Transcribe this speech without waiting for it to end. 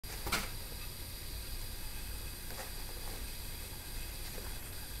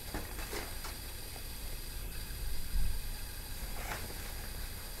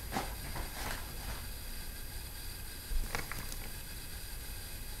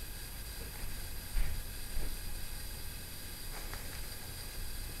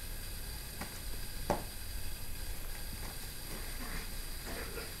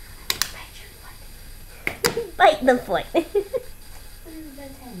Bite the foot. This is the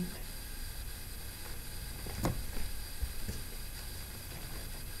tent.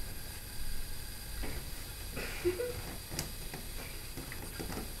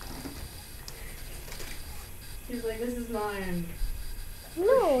 He's like, this is mine.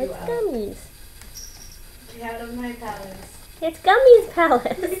 No, Push it's you out. Gummies. Get out of my palace. It's Gummy's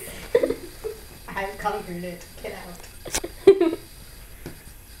palace. I've conquered it. Get out.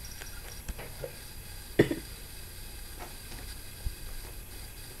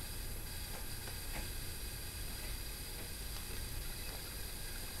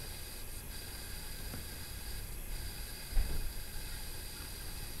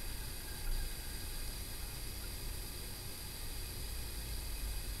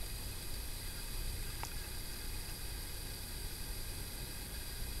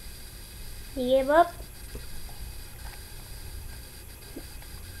 You give up?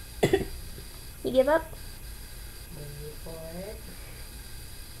 You give up? Wait for it.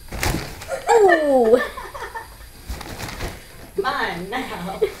 Oh! Mine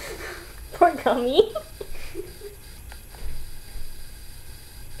now. Poor Gummy.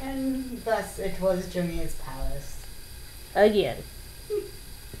 And thus it was Jumia's palace. Again.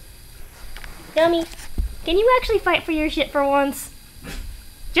 Gummy, can you actually fight for your shit for once?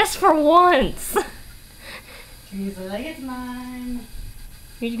 Just for once! Jumia's like, it's mine.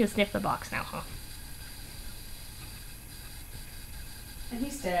 You're just gonna sniff the box now, huh? And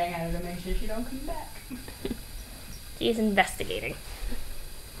he's staring at her to make sure she don't come back. She's investigating.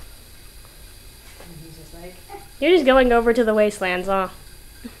 And he's just like, eh. You're just going over to the wastelands, huh?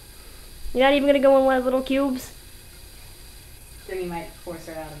 You're not even gonna go in one of the little cubes? Jimmy might force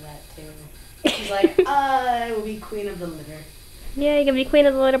her out of that too. She's like, I will be queen of the litter. Yeah, you can be queen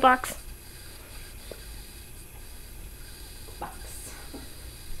of the litter box. Box.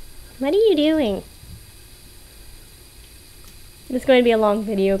 What are you doing? It's going to be a long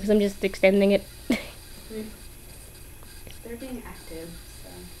video because I'm just extending it. They're being active, so.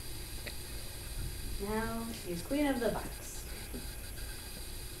 Now she's queen of the box.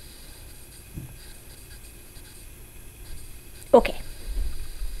 Okay.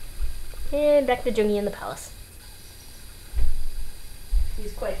 And back to Jungi in the palace.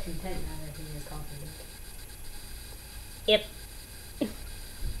 He's quite content now that he has conquered it. Yep.